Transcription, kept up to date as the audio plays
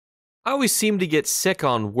I always seem to get sick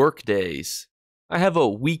on work days. I have a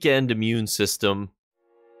weekend immune system.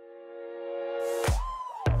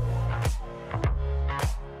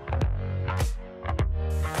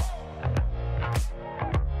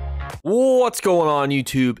 What's going on,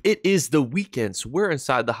 YouTube? It is the weekend, so we're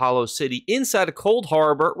inside the Hollow City, inside a cold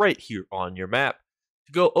harbor, right here on your map,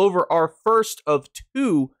 to go over our first of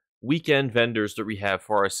two weekend vendors that we have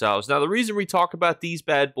for ourselves. Now, the reason we talk about these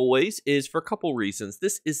bad boys is for a couple reasons.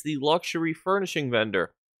 This is the luxury furnishing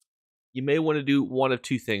vendor. You may want to do one of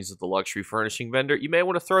two things with the luxury furnishing vendor. You may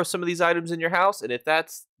want to throw some of these items in your house, and if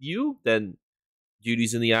that's you, then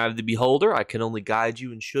duty's in the eye of the beholder. I can only guide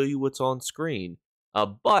you and show you what's on screen.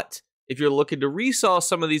 But if you're looking to resell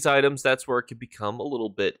some of these items, that's where it can become a little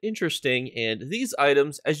bit interesting. And these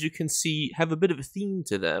items, as you can see, have a bit of a theme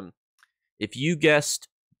to them. If you guessed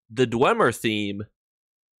the Dwemer theme,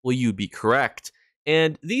 well, you'd be correct.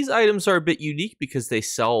 And these items are a bit unique because they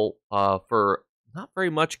sell for not very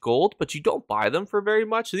much gold, but you don't buy them for very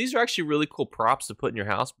much. So these are actually really cool props to put in your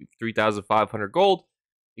house. 3,500 gold.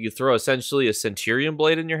 You can throw essentially a Centurion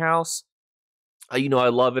blade in your house. I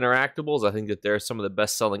love interactables. I think that they're some of the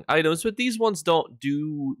best-selling items, but these ones don't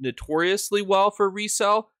do notoriously well for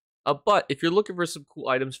resale. But if you're looking for some cool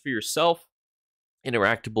items for yourself,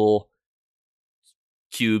 interactable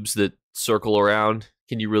cubes that circle around,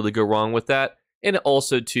 can you really go wrong with that? And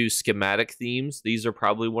also, too, schematic themes. These are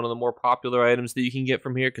probably one of the more popular items that you can get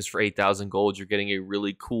from here, because for 8,000 gold, you're getting a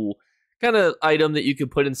really cool kind of item that you can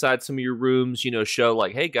put inside some of your rooms, show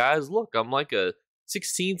like, hey, guys, look, I'm like a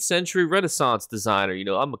 16th century Renaissance designer.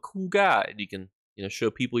 I'm a cool guy. And you can,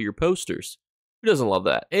 show people your posters. Who doesn't love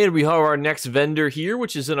that? And we have our next vendor here,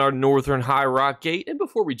 which is in our northern High Rock Gate. And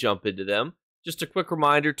before we jump into them, just a quick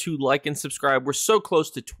reminder to like and subscribe. We're so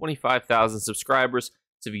close to 25,000 subscribers.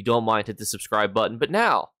 So if you don't mind, hit the subscribe button. But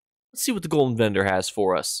now, let's see what the golden vendor has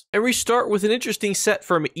for us. And we start with an interesting set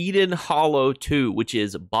from Eden Hollow 2, which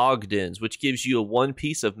is Bogdan's, which gives you a 1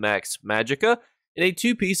 piece of Max Magicka. And a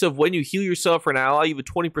 2 piece of when you heal yourself or an ally, you have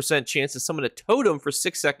a 20% chance to summon a totem for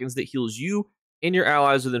 6 seconds that heals you and your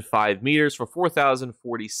allies within 5 meters for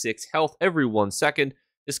 4,046 health every 1 second.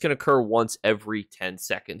 This can occur once every 10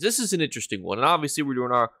 seconds. This is an interesting one. And obviously, we're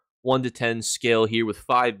doing our 1 to 10 scale here, with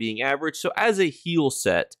 5 being average. So as a heal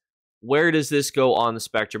set, where does this go on the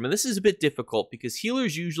spectrum? And this is a bit difficult because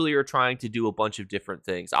healers usually are trying to do a bunch of different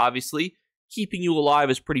things. Obviously, keeping you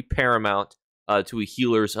alive is pretty paramount to a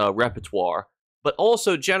healer's repertoire. But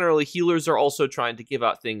also, generally, healers are also trying to give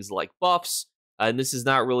out things like buffs. And this is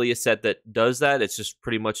not really a set that does that. It's just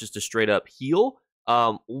pretty much just a straight up heal.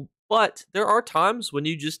 But there are times when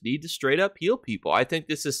you just need to straight up heal people. I think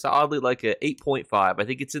this is solidly like a 8.5. I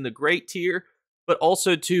think it's in the great tier. But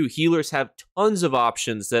also, too, healers have tons of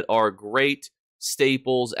options that are great,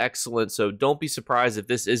 staples, excellent. So don't be surprised if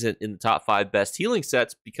this isn't in the top 5 best healing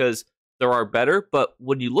sets, because there are better. But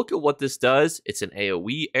when you look at what this does, it's an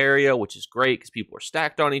AoE area, which is great because people are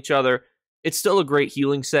stacked on each other. It's still a great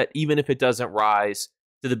healing set, even if it doesn't rise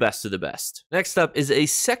to the best of the best. Next up is a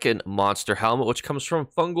second monster helmet, which comes from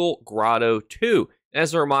Fungal Grotto 2.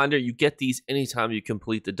 As a reminder, you get these anytime you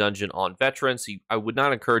complete the dungeon on Veteran, so I would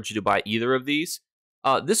not encourage you to buy either of these.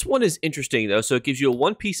 This one is interesting, though, so it gives you a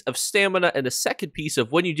 1 piece of stamina and a 2nd piece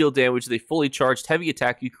of when you deal damage with a fully charged heavy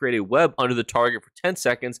attack, you create a web under the target for 10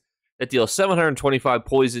 seconds that deals 725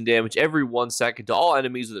 poison damage every 1 second to all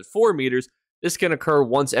enemies within 4 meters. This can occur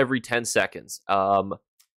once every 10 seconds.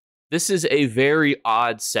 This is a very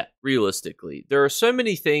odd set, realistically. There are so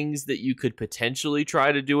many things that you could potentially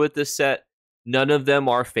try to do with this set. None of them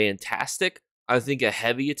are fantastic. I think a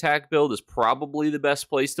heavy attack build is probably the best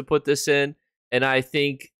place to put this in. And I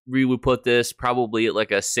think we would put this probably at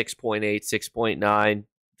like a 6.8, 6.9.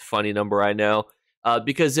 Funny number, I know.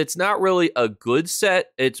 Because it's not really a good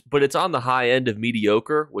set, but it's on the high end of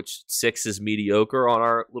mediocre, which 6 is mediocre on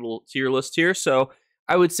our little tier list here. So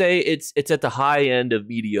I would say it's at the high end of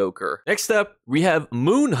mediocre. Next up, we have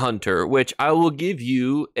Moon Hunter, which I will give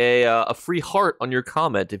you a free heart on your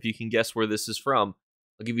comment if you can guess where this is from.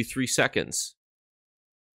 I'll give you 3 seconds.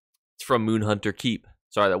 It's from Moon Hunter Keep.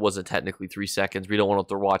 Sorry, that wasn't technically 3 seconds. We don't want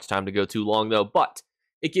the watch time to go too long, though. But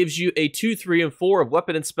it gives you a 2, 3, and 4 of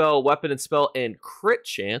weapon and spell, and crit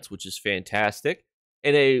chance, which is fantastic.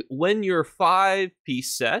 And when your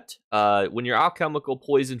 5-piece set, when your alchemical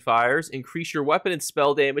poison fires, increase your weapon and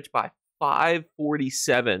spell damage by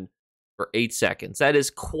 547 for 8 seconds. That is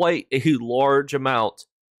quite a large amount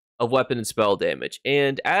of weapon and spell damage.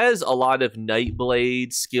 And as a lot of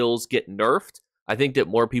Nightblade skills get nerfed, I think that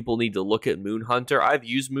more people need to look at Moon Hunter. I've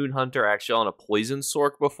used Moon Hunter actually on a Poison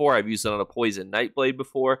Sork before. I've used it on a Poison Nightblade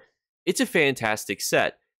before. It's a fantastic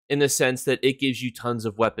set. in the sense that it gives you tons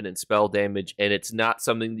of weapon and spell damage, and it's not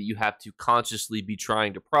something that you have to consciously be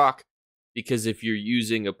trying to proc, because if you're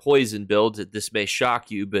using a poison build, this may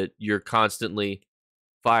shock you, but you're constantly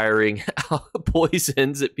firing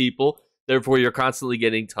poisons at people, therefore you're constantly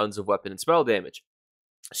getting tons of weapon and spell damage.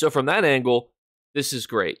 So from that angle, this is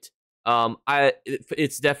great.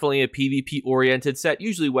 It's definitely a PvP oriented set.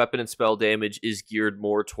 Usually weapon and spell damage is geared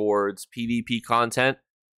more towards PvP content,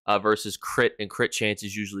 versus crit, and crit chance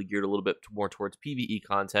is usually geared a little bit more towards PvE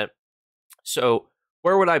content. So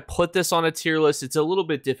where would I put this on a tier list? It's a little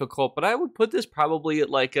bit difficult, but I would put this probably at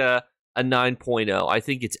like a 9.0. I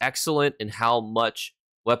think it's excellent in how much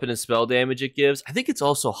weapon and spell damage it gives. I think it's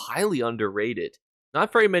also highly underrated.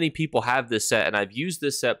 Not very many people have this set, and I've used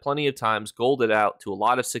this set plenty of times, golded out to a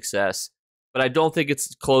lot of success, but I don't think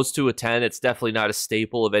it's close to a 10. It's definitely not a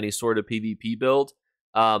staple of any sort of PvP build.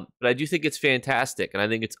 But I do think it's fantastic, and I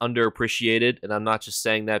think it's underappreciated, and I'm not just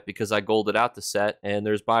saying that because I golded out the set and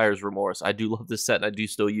there's buyer's remorse. I do love this set, and I do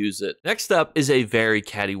still use it. Next up is a very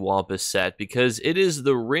cattywampus set, because it is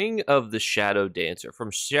the Ring of the Shadow Dancer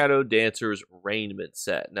from Shadow Dancer's Raiment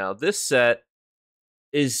set. Now, this set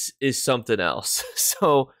is something else.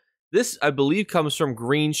 So this, I believe, comes from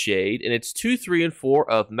Green Shade, and it's 2, 3, and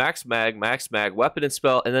 4 of Max Mag, Weapon and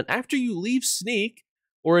Spell, and then after you leave Sneak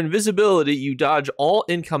or Invisibility, you dodge all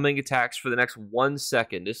incoming attacks for the next 1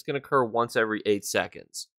 second. This can occur once every 8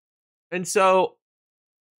 seconds. And so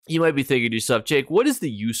you might be thinking to yourself, Jake, what is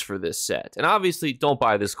the use for this set? And obviously, don't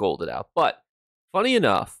buy this golded out. But funny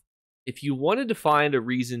enough, if you wanted to find a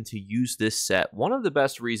reason to use this set, one of the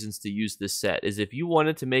best reasons to use this set is if you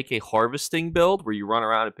wanted to make a harvesting build where you run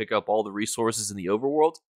around and pick up all the resources in the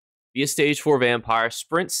overworld, be a stage 4 vampire,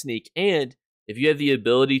 sprint, sneak, and if you have the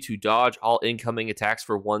ability to dodge all incoming attacks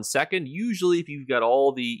for 1 second, usually if you've got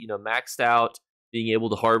all the maxed out, being able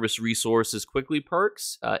to harvest resources quickly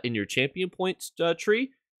perks in your champion points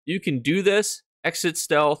tree, you can do this, exit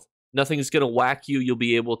stealth, nothing's going to whack you, you'll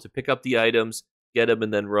be able to pick up the items, get them,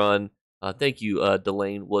 and then run. Thank you,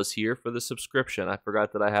 Delane was here for the subscription. I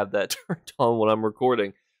forgot that I have that turned on when I'm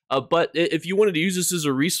recording. But if you wanted to use this as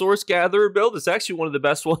a resource gatherer build, it's actually one of the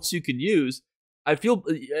best ones you can use. I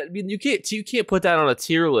mean, you can't put that on a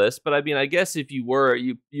tier list, but I mean, I guess if you were,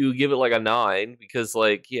 you give it like a 9, because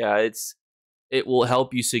like, yeah, it will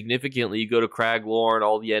help you significantly. You go to Craglorn,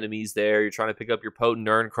 all the enemies there, you're trying to pick up your potent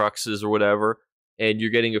Urn Cruxes or whatever, and you're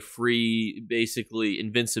getting a free, basically,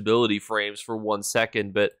 invincibility frames for 1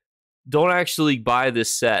 second, but don't actually buy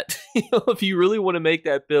this set. If you really want to make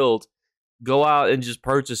that build, go out and just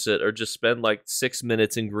purchase it, or just spend like 6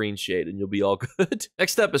 minutes in Green Shade and you'll be all good.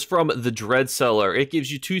 Next up is from the Dread Seller. It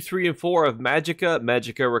gives you 2, 3, and 4 of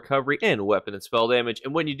Magicka Recovery, and weapon and spell damage.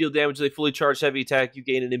 And when you deal damage with a fully charged heavy attack, you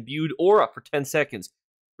gain an imbued aura for 10 seconds.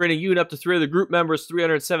 Granting you and up to 3 of the group members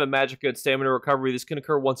 307 Magicka and Stamina Recovery. This can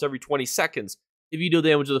occur once every 20 seconds. If you deal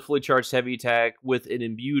damage with a fully charged heavy attack with an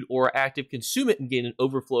imbued aura active, consume it and gain an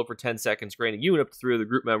overflow for 10 seconds, granting you and up to 3 of the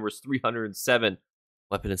group members 307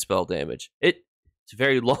 weapon and spell damage. It's a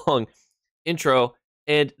very long intro,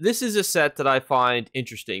 and this is a set that I find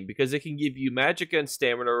interesting because it can give you Magicka and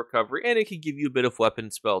Stamina Recovery, and it can give you a bit of weapon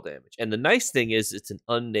and spell damage. And the nice thing is it's an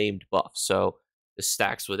unnamed buff, so it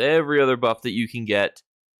stacks with every other buff that you can get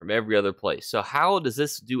from every other place. So how does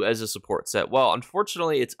this do as a support set? Well,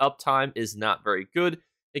 unfortunately, its uptime is not very good.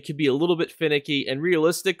 It can be a little bit finicky, and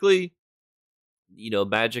realistically,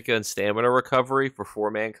 Magicka and Stamina Recovery for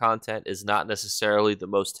 4-man content is not necessarily the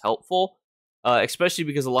most helpful, especially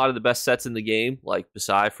because a lot of the best sets in the game, like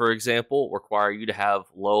Besai, for example, require you to have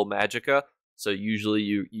low Magicka. So usually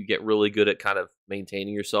you get really good at kind of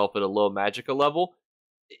maintaining yourself at a low Magicka level.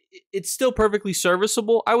 It's still perfectly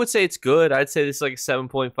serviceable. I would say it's good. I'd say this is like a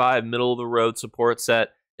 7.5, middle-of-the-road support set.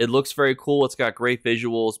 It looks very cool. It's got great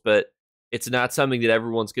visuals, but it's not something that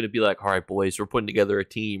everyone's going to be like, all right, boys, we're putting together a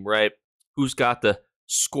team, right? Who's got the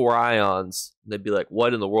Score Ions? And they'd be like,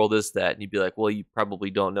 what in the world is that? And you'd be like, well, you probably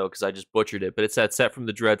don't know because I just butchered it, but it's that set from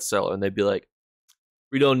the Dread Seller. And they'd be like,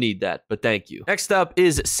 we don't need that, but thank you. Next up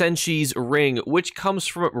is Senshi's Ring, which comes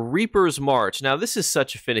from Reaper's March. Now, this is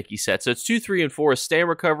such a finicky set. So it's 2, 3, and 4, Stam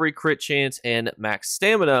Recovery, Crit Chance, and Max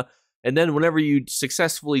Stamina. And then whenever you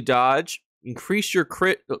successfully dodge, increase your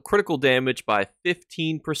critical damage by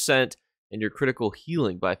 15% and your critical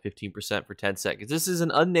healing by 15% for 10 seconds. This is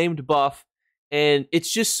an unnamed buff, and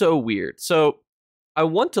it's just so weird. So I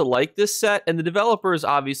want to like this set, and the developers,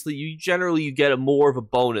 obviously, you get more of a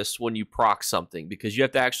bonus when you proc something, because you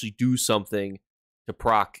have to actually do something to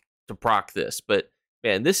proc this. But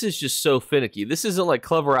man, this is just so finicky. This isn't like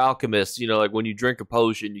Clever Alchemist, like when you drink a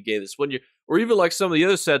potion, you gain this. Or even like some of the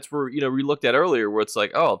other sets where we looked at earlier, where it's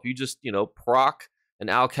like, oh, if you just proc an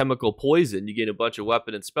alchemical poison, you get a bunch of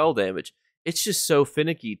weapon and spell damage. It's just so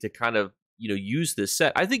finicky to kind of, use this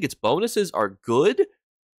set. I think its bonuses are good.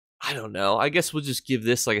 I don't know. I guess we'll just give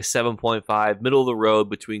this like a 7.5, middle of the road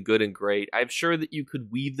between good and great. I'm sure that you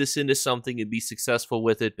could weave this into something and be successful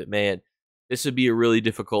with it, but man, this would be a really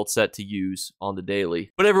difficult set to use on the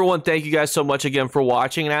daily. But everyone, thank you guys so much again for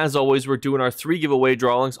watching. And as always, we're doing our 3 giveaway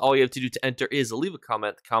drawings. All you have to do to enter is leave a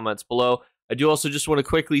comment in the comments below. I do also just want to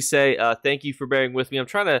quickly say thank you for bearing with me. I'm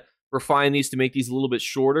trying to refine these to make these a little bit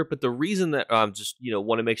shorter, but the reason that just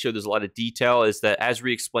want to make sure there's a lot of detail is that as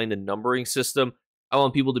we explain the numbering system, I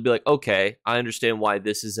want people to be like, okay, I understand why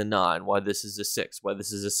this is a 9, why this is a 6, why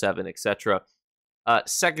this is a 7, etc.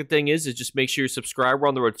 Second thing is just make sure you subscribe. We're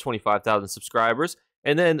on the road to 25,000 subscribers.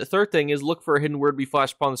 And then the third thing is look for a hidden word be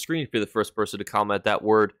flashed upon the screen. If you're the first person to comment that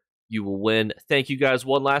word, you will win. Thank you guys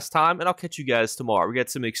one last time, and I'll catch you guys tomorrow. We got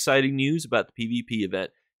some exciting news about the PvP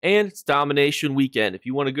event, and it's Domination Weekend. If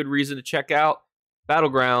you want a good reason to check out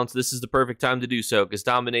Battlegrounds, this is the perfect time to do so, because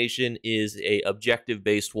Domination is a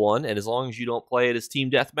objective-based one, and as long as you don't play it as Team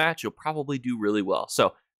Deathmatch, you'll probably do really well.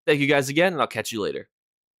 So thank you guys again, and I'll catch you later.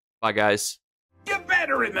 Bye, guys. You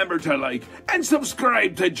better remember to like and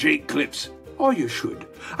subscribe to Jakeclips. Or you should.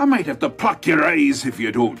 I might have to pluck your eyes if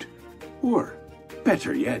you don't. Or,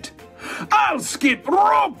 better yet, I'll skip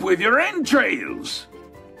rope with your entrails.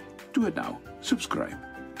 Do it now. Subscribe.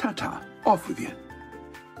 Ta-ta. Off with you.